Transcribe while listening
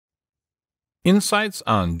Insights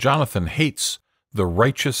on Jonathan Haidt's The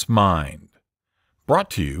Righteous Mind.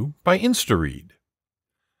 Brought to you by InstaRead.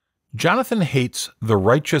 Jonathan Haidt's The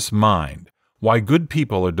Righteous Mind, Why Good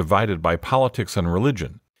People Are Divided by Politics and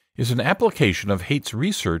Religion, is an application of Haidt's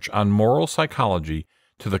research on moral psychology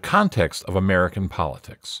to the context of American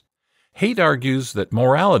politics. Haidt argues that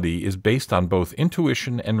morality is based on both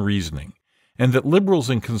intuition and reasoning, and that liberals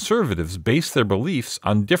and conservatives base their beliefs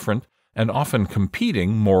on different and often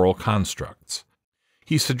competing moral constructs.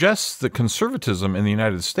 He suggests that conservatism in the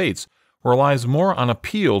United States relies more on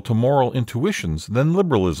appeal to moral intuitions than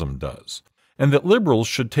liberalism does, and that liberals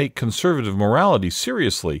should take conservative morality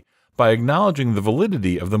seriously by acknowledging the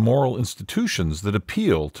validity of the moral institutions that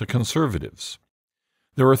appeal to conservatives.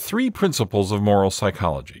 There are three principles of moral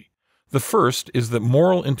psychology. The first is that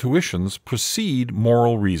moral intuitions precede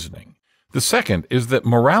moral reasoning. The second is that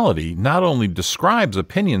morality not only describes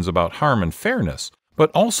opinions about harm and fairness, but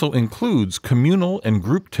also includes communal and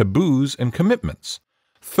group taboos and commitments.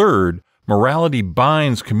 Third, morality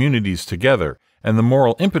binds communities together, and the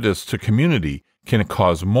moral impetus to community can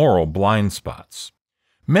cause moral blind spots.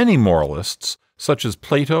 Many moralists, such as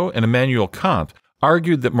Plato and Immanuel Kant,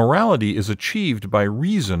 argued that morality is achieved by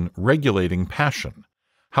reason regulating passion.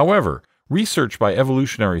 However, research by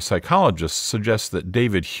evolutionary psychologists suggests that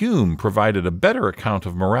David Hume provided a better account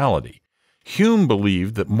of morality. Hume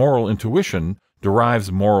believed that moral intuition derives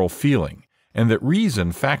moral feeling, and that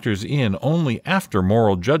reason factors in only after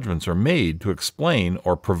moral judgments are made to explain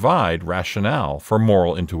or provide rationale for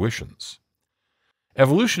moral intuitions.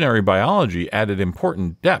 Evolutionary biology added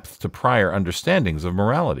important depth to prior understandings of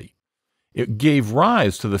morality. It gave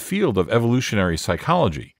rise to the field of evolutionary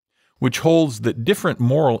psychology, which holds that different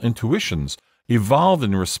moral intuitions evolved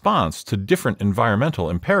in response to different environmental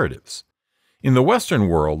imperatives. In the Western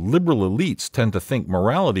world, liberal elites tend to think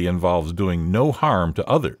morality involves doing no harm to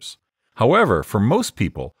others. However, for most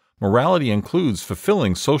people, morality includes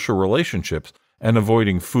fulfilling social relationships and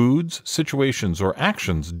avoiding foods, situations, or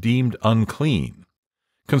actions deemed unclean.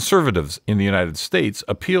 Conservatives in the United States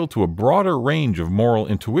appeal to a broader range of moral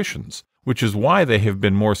intuitions, which is why they have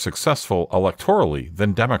been more successful electorally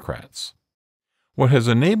than Democrats. What has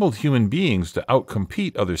enabled human beings to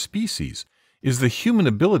outcompete other species is the human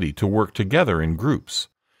ability to work together in groups.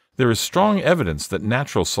 There is strong evidence that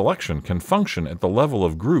natural selection can function at the level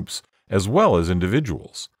of groups as well as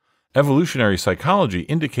individuals. Evolutionary psychology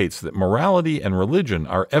indicates that morality and religion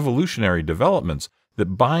are evolutionary developments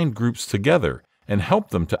that bind groups together and help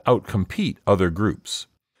them to outcompete other groups.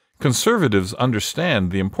 Conservatives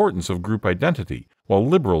understand the importance of group identity, while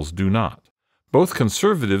liberals do not. Both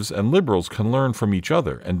conservatives and liberals can learn from each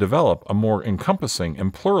other and develop a more encompassing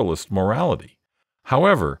and pluralist morality.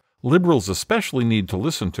 However, liberals especially need to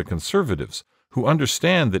listen to conservatives who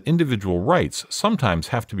understand that individual rights sometimes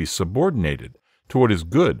have to be subordinated to what is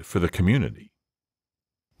good for the community.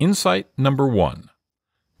 Insight number 1.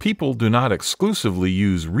 People do not exclusively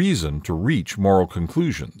use reason to reach moral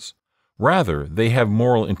conclusions. Rather, they have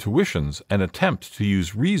moral intuitions and attempt to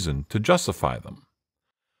use reason to justify them.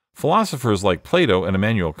 Philosophers like Plato and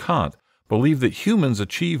Immanuel Kant believe that humans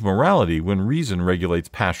achieve morality when reason regulates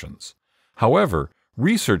passions. However,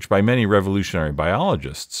 research by many revolutionary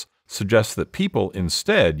biologists suggests that people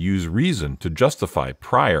instead use reason to justify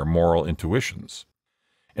prior moral intuitions.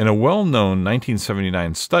 In a well-known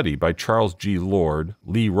 1979 study by Charles G. Lord,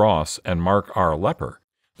 Lee Ross, and Mark R. Lepper,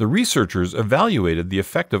 the researchers evaluated the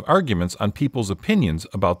effect of arguments on people's opinions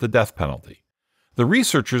about the death penalty. The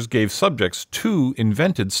researchers gave subjects two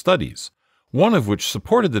invented studies, one of which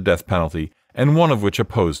supported the death penalty and one of which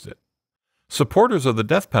opposed it. Supporters of the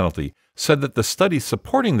death penalty said that the study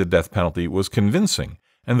supporting the death penalty was convincing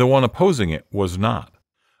and the one opposing it was not.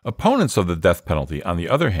 Opponents of the death penalty, on the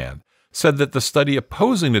other hand, said that the study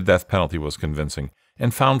opposing the death penalty was convincing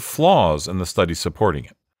and found flaws in the study supporting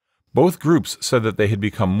it. Both groups said that they had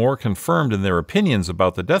become more confirmed in their opinions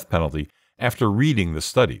about the death penalty after reading the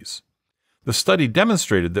studies. The study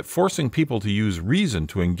demonstrated that forcing people to use reason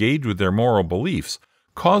to engage with their moral beliefs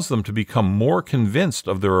caused them to become more convinced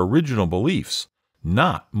of their original beliefs,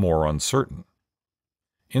 not more uncertain.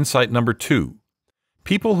 Insight number 2.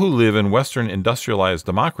 People who live in Western industrialized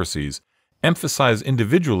democracies emphasize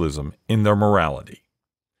individualism in their morality.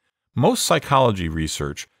 Most psychology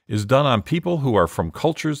research is done on people who are from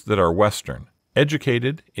cultures that are Western,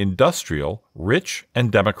 educated, industrial, rich,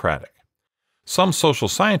 and democratic. Some social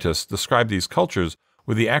scientists describe these cultures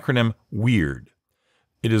with the acronym WEIRD.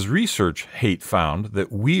 It is research Haidt found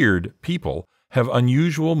that weird people have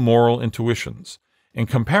unusual moral intuitions in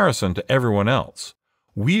comparison to everyone else.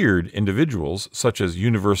 Weird individuals, such as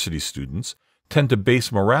university students, tend to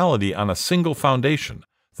base morality on a single foundation,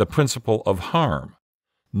 the principle of harm.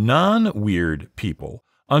 Non-weird people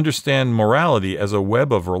understand morality as a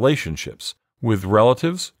web of relationships with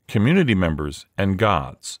relatives, community members, and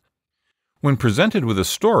gods. When presented with a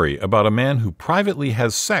story about a man who privately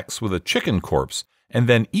has sex with a chicken corpse and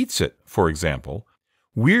then eats it, for example,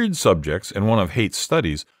 weird subjects in one of Haidt's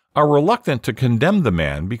studies are reluctant to condemn the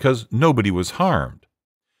man because nobody was harmed.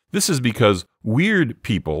 This is because weird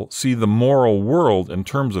people see the moral world in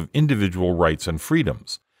terms of individual rights and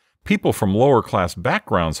freedoms. People from lower-class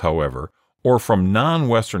backgrounds, however, or from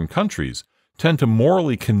non-Western countries, tend to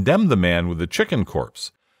morally condemn the man with the chicken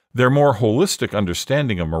corpse. Their more holistic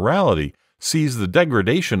understanding of morality sees the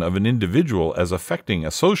degradation of an individual as affecting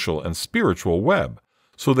a social and spiritual web,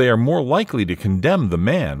 so they are more likely to condemn the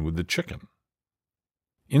man with the chicken.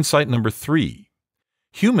 Insight number 3.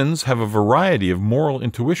 Humans have a variety of moral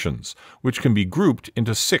intuitions, which can be grouped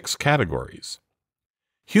into 6 categories.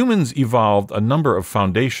 Humans evolved a number of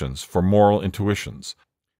foundations for moral intuitions.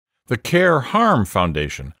 The care-harm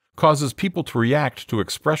foundation causes people to react to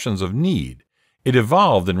expressions of need. It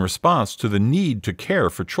evolved in response to the need to care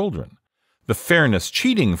for children. The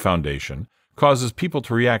fairness-cheating foundation causes people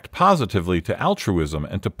to react positively to altruism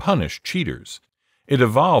and to punish cheaters. It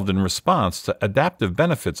evolved in response to adaptive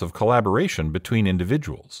benefits of collaboration between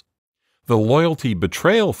individuals. The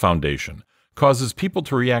loyalty-betrayal foundation causes people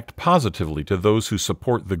to react positively to those who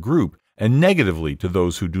support the group and negatively to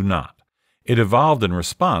those who do not. It evolved in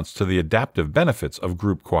response to the adaptive benefits of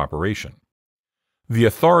group cooperation. The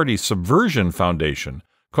authority subversion foundation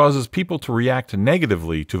causes people to react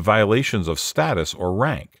negatively to violations of status or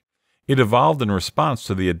rank. It evolved in response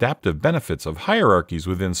to the adaptive benefits of hierarchies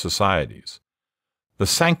within societies. The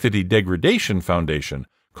sanctity degradation foundation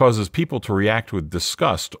causes people to react with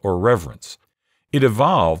disgust or reverence. It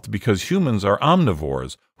evolved because humans are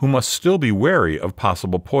omnivores who must still be wary of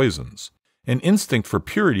possible poisons. An instinct for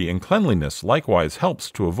purity and cleanliness likewise helps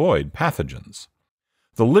to avoid pathogens.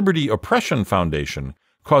 The liberty oppression foundation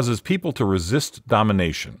causes people to resist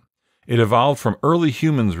domination. It evolved from early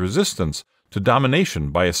humans' resistance to domination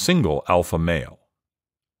by a single alpha male.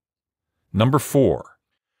 Number 4.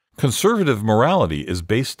 Conservative morality is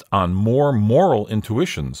based on more moral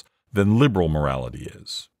intuitions than liberal morality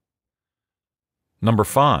is. Number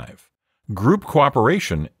 5. Group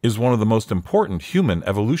cooperation is one of the most important human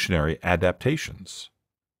evolutionary adaptations.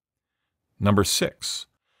 Number 6.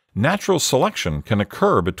 Natural selection can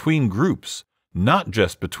occur between groups, not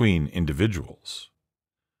just between individuals.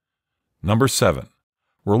 Number 7.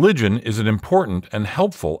 Religion is an important and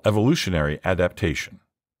helpful evolutionary adaptation.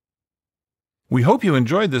 We hope you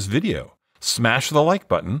enjoyed this video. Smash the like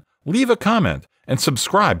button, leave a comment, and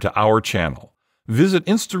subscribe to our channel. Visit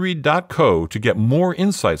instaread.co to get more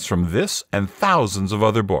insights from this and thousands of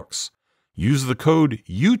other books. Use the code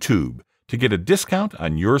YouTube to get a discount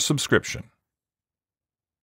on your subscription.